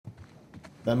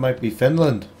That might be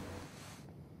Finland.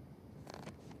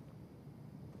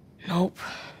 Nope.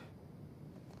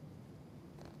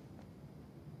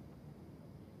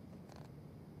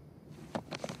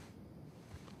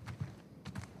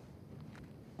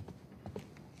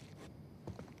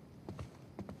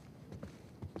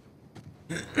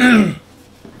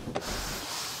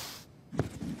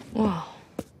 Whoa.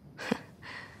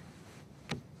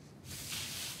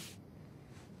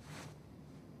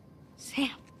 Sam.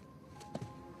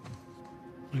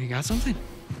 You got something?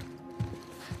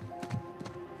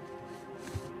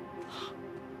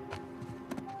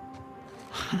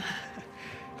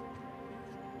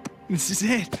 This is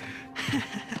it.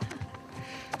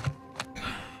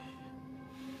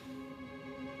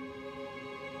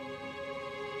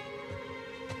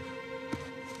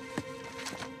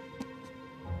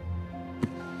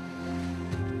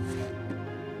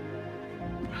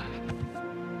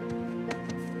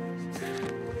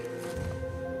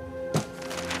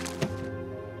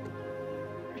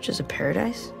 Riches of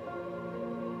paradise?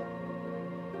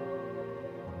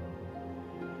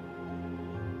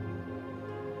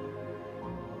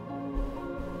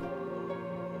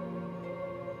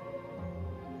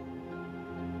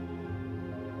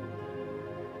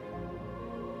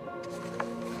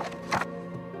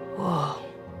 Whoa.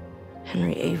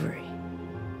 Henry Avery.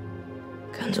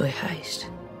 Gunsway heist.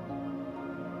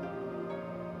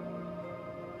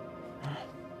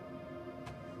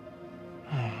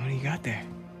 Oh, what do you got there?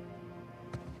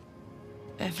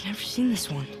 I've never seen this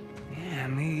one. Yeah,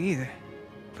 me either.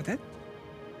 But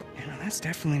that's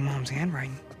definitely Mom's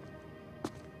handwriting.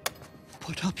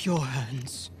 Put up your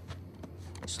hands.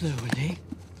 Slowly.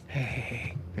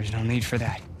 Hey, there's no need for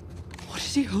that. What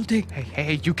is he holding?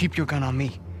 Hey, you keep your gun on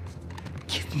me.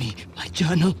 Give me my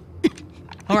journal.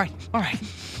 All right.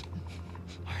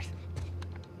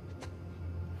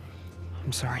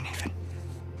 I'm sorry, Nathan.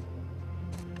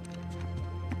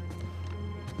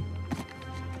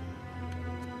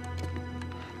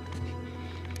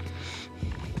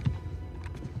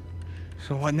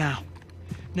 So what now?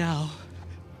 Now,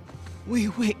 we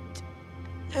wait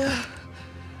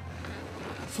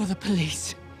for the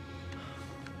police.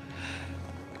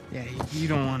 Yeah, you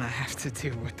don't want to have to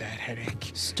deal with that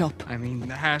headache. Stop. I mean,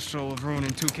 the hassle of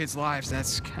ruining two kids' lives,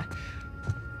 that's...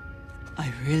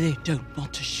 I really don't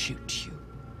want to shoot you.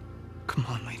 Come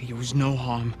on, lady, it was no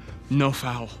harm, no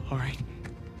foul, all right?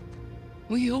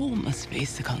 We all must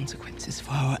face the consequences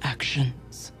for our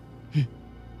actions.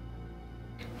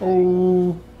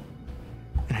 Oh.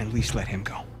 And at least let him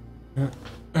go.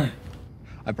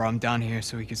 I brought him down here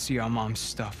so he could see our mom's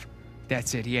stuff.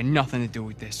 That's it, he had nothing to do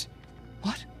with this.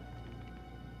 What?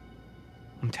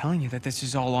 I'm telling you that this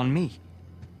is all on me.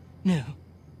 No.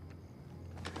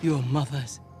 Your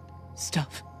mother's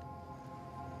stuff.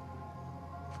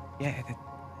 Yeah,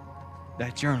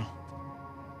 that journal.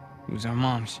 It was our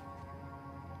mom's.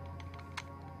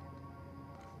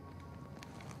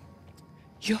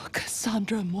 You're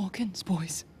Cassandra Morgan's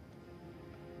voice.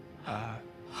 Hi?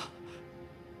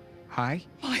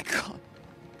 My God.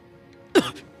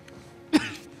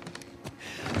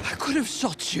 I could have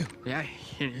shot you. Yeah,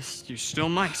 you still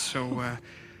might, so,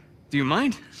 do you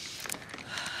mind?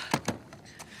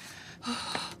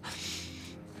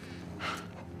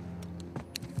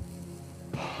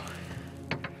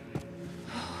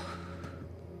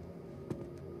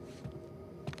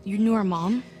 You knew our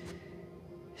mom?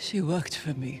 She worked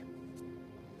for me.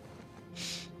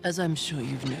 As I'm sure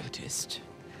you've noticed,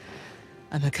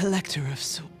 I'm a collector of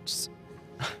sorts.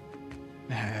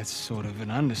 That's sort of an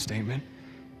understatement.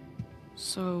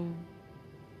 So,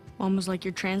 Mom was like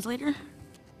your translator?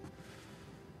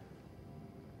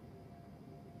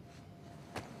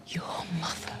 Your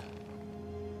mother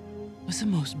was the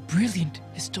most brilliant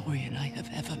historian I have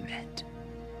ever met.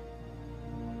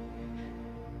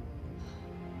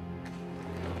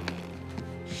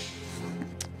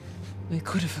 We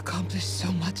could have accomplished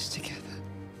so much together.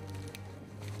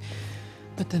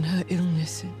 But then her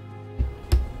illness...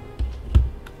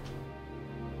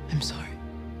 I'm sorry.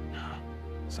 No,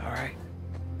 it's all right.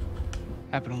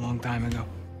 Happened a long time ago.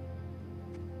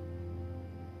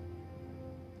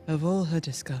 Of all her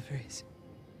discoveries,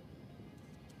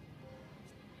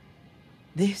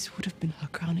 this would have been her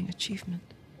crowning achievement.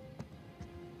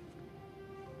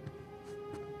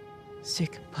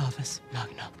 Sic parvis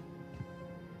magna.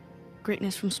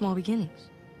 Greatness from small beginnings.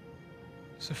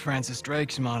 Sir Francis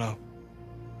Drake's motto.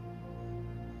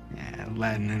 Yeah,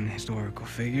 Latin and historical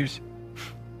figures.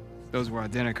 Those were our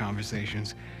dinner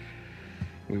conversations.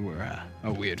 We were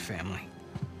a weird family.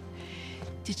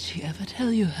 Did she ever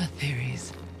tell you her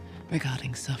theories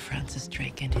regarding Sir Francis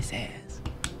Drake and his heirs?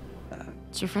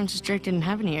 Sir Francis Drake didn't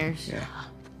have any heirs. Yeah.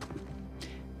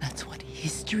 That's what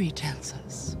history tells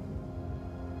us.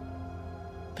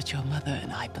 But your mother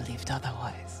and I believed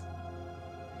otherwise.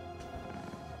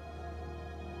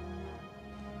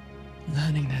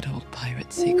 Learning that old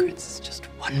pirate's secrets is just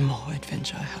one more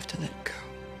adventure I have to let go.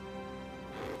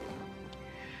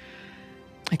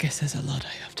 I guess there's a lot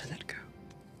I have to let go.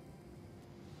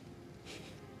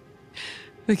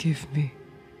 Forgive me.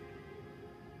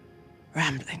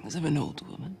 Ramblings of an old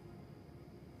woman.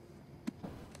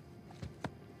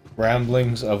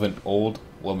 Ramblings of an old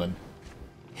woman.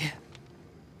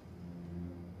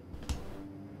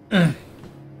 Yeah.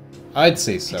 I'd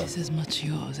say so. It is as much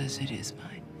yours as it is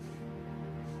mine.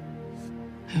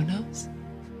 Who knows?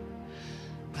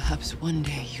 Perhaps one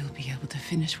day you'll be able to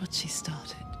finish what she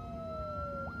started.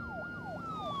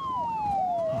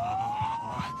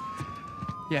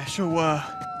 Yeah, so,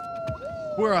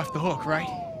 we're off the hook, right?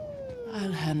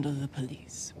 I'll handle the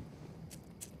police.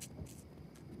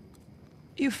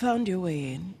 You found your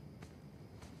way in.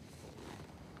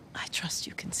 I trust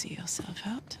you can see yourself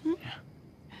out. Hmm?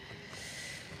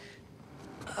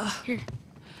 Here.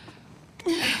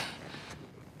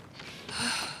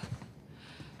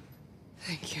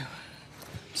 Thank you.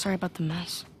 Sorry about the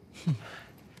mess.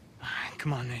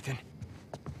 Come on, Nathan.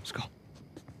 Let's go.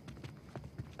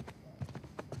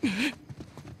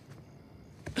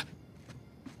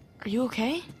 Are you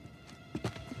okay?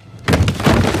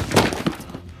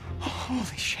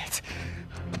 Holy shit.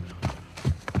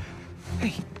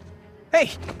 Hey. Hey.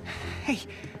 Hey.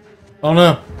 Oh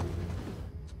no.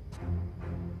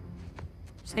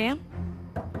 Sam?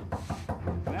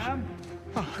 Ma'am?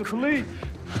 Oh, The police!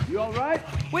 You alright?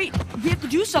 Wait, we have to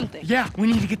do something. yeah, we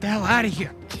need to get the hell out of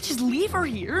here. Can't just leave her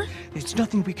here. There's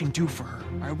nothing we can do for her.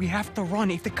 All right, we have to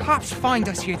run. If the cops find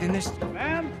us here, then this...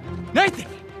 Ma'am? Nathan!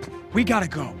 We gotta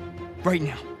go. Right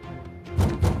now.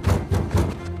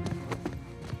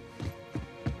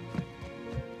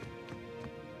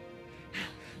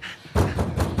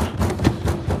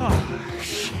 Oh,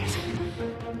 shit.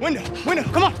 Window,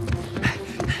 come on!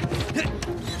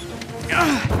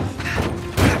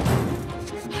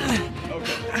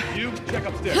 Okay, you check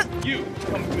upstairs. You,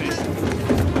 come with me.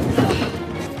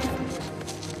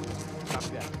 Copy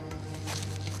that.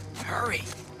 Hurry.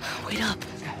 Wait up.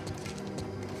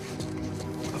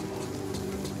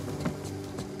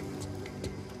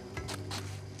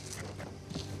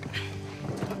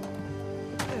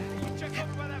 You check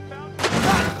over by that fountain?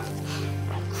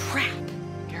 Crap.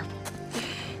 Careful.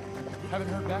 Haven't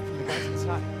heard back from the guys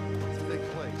inside. It's a big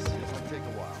place. It might take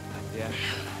a while. Yeah.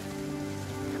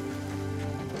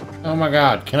 Oh my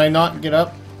god, can I not get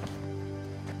up?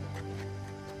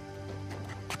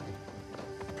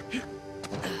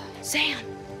 Sam.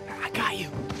 I got you.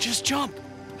 Just jump.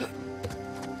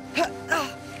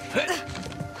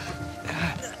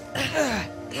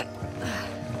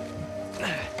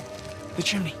 The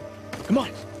chimney. Come on.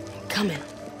 Coming.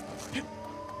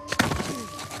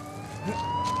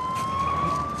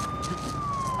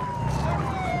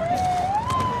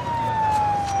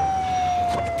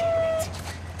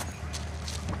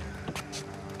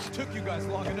 Took you guys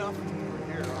long enough.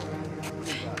 We're here, huh?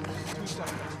 2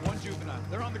 suspects, 1 juvenile.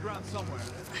 They're on the ground somewhere.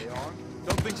 They are?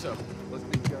 Don't think so. Let's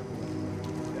be careful.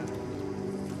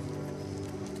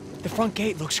 The front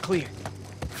gate looks clear.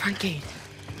 Front gate.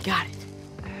 Got it.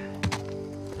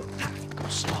 Go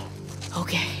slow.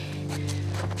 Okay.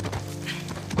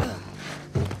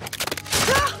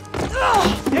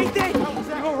 Nathan!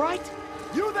 You alright?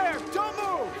 You there! Don't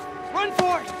move! Run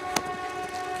for it!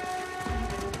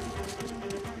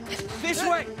 This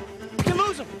way! We can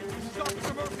lose him! This is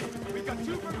Officer Murphy. We've got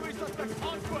 2 burglary suspects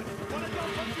on foot. 1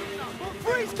 adult, 1 juvenile. Move!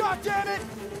 Freeze, goddammit!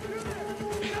 You there!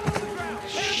 Get on the ground!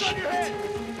 Hands on your head!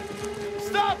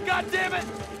 Stop, goddammit!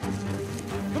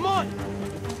 Come on!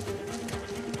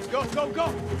 Go, go,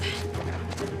 go!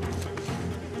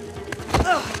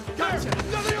 Gotcha!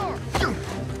 There they are!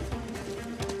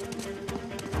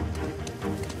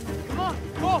 Come on!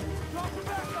 Go! Drop the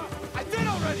backup! I did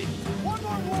already! 1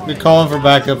 more warning! We're calling for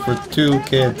backup for 2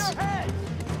 kids.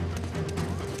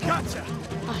 Gotcha!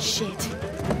 Oh, shit.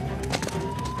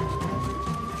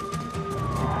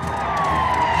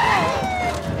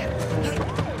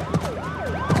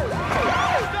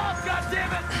 Stop,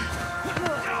 goddammit!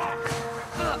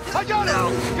 I got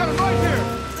him! Got him right here!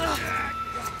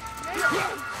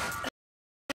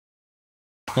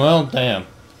 Well, damn.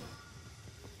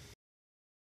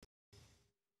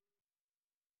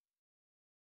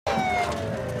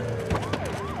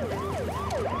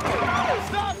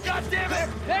 Stop, goddammit!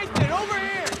 Nathan, over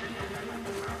here!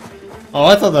 Oh,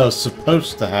 I thought that was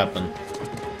supposed to happen.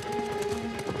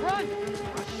 Run!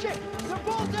 Oh, shit! They're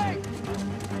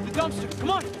dumpster. Come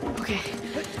on. Okay.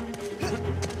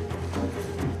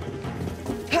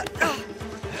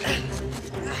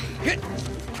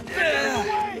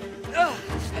 Away!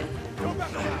 Go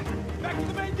back around. Back to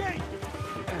the main gate.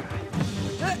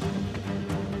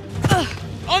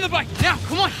 On the bike, now,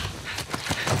 come on!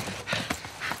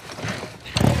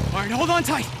 All right, hold on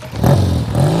tight.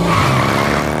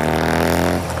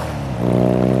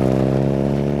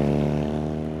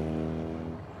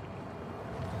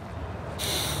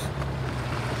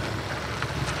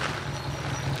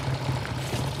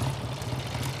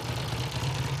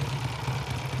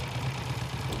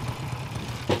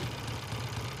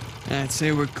 I'd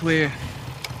say we're clear.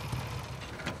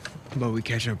 But we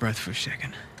catch our breath for a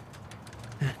second.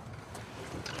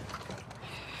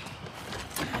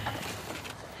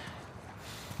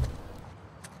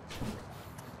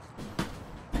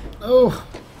 Oh.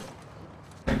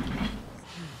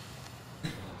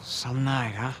 Some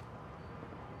night, huh?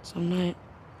 Some night.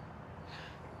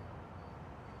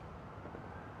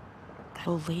 That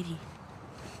old lady.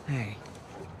 Hey.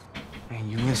 Hey,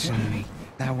 you listen to me.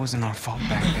 That wasn't our fault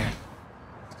back there.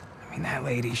 I mean, that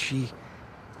lady, she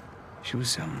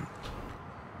was,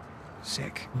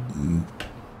 sick. I mean,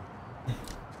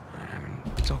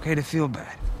 it's okay to feel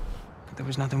bad, but there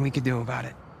was nothing we could do about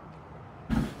it.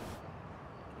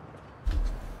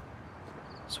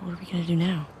 So what are we gonna do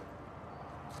now?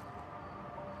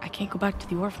 I can't go back to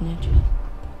the orphanage.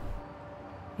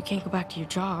 You can't go back to your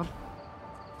job.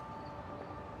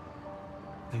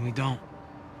 Then we don't.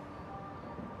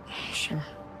 Sure.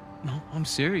 No, I'm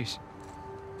serious.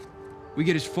 We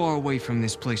get as far away from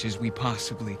this place as we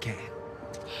possibly can.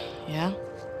 Yeah?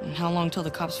 And how long till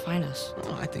the cops find us?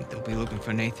 Oh, I think they'll be looking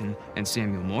for Nathan and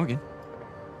Samuel Morgan.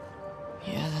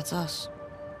 Yeah, that's us.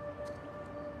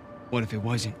 What if it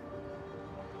wasn't?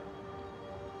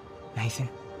 Nathan,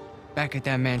 back at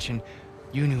that mansion,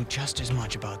 you knew just as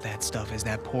much about that stuff as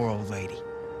that poor old lady.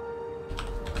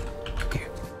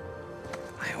 Here,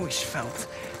 I always felt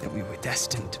that we were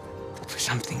destined for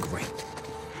something great.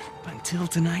 But until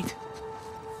tonight,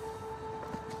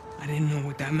 I didn't know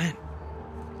what that meant.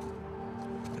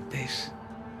 But this,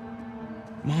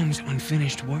 Mom's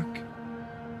unfinished work,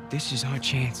 this is our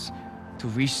chance to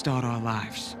restart our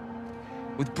lives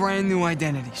with brand new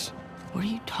identities. What are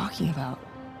you talking about?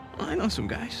 I know some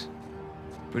guys.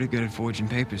 Pretty good at forging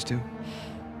papers, too.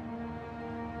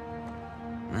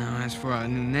 Now, as for our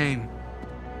new name,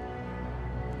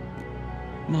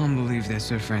 Mom believes that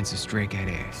Sir Francis Drake had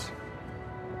heirs.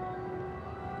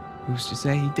 Who's to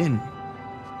say he didn't?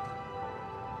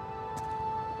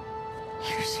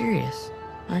 You're serious,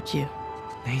 aren't you?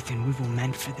 Nathan, we were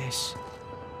meant for this.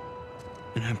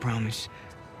 And I promise,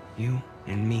 you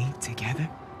and me together,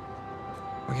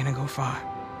 we're gonna go far.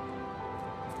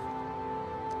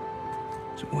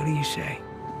 So what do you say?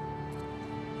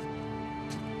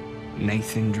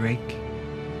 Nathan Drake?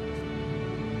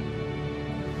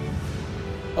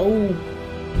 Oh.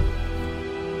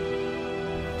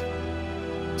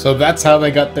 So that's how they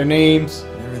got their names.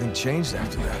 Everything changed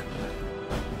after that.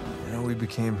 You know, we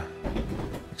became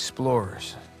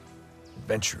explorers,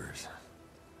 adventurers,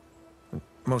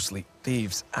 mostly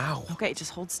thieves. Ow. Okay,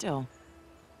 just hold still.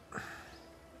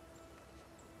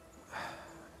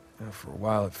 You know, for a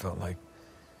while, it felt like,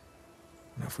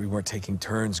 you know, if we weren't taking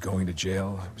turns going to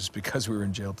jail, it was because we were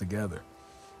in jail together.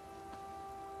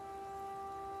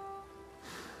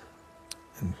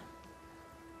 And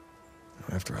you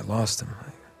know, after I lost him,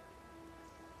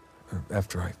 or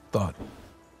after I thought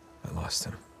I lost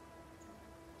him,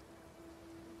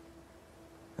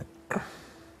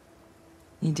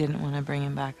 You didn't want to bring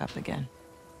him back up again.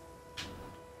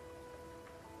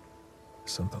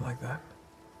 something like that.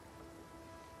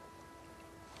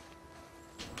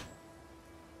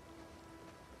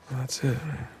 That's it.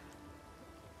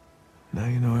 Now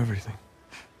you know everything.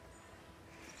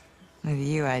 With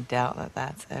you, I doubt that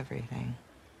that's everything.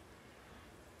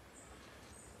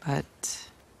 But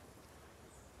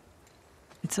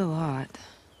it's a lot.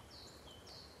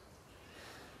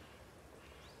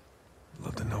 I'd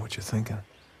love to know what you're thinking.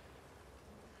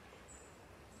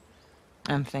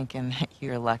 I'm thinking that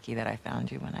you're lucky that I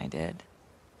found you when I did.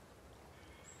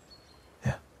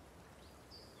 Yeah.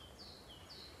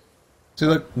 See,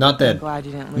 look, not I'm dead. glad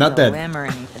you didn't lose Not a dead. limb or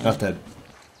anything. Not dead.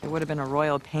 It would have been a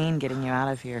royal pain getting you out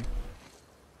of here.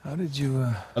 How did you,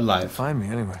 Alive. find me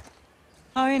anyway?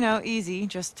 Oh, you know, easy.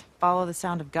 Just follow the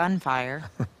sound of gunfire.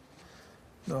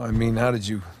 No, I mean, how did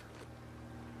you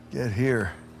get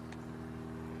here?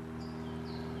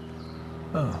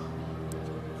 Oh,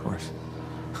 of course.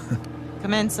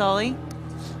 Come in, Sully.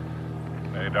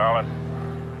 Hey, darling.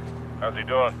 How's he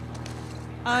doing?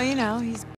 Oh, you know, he's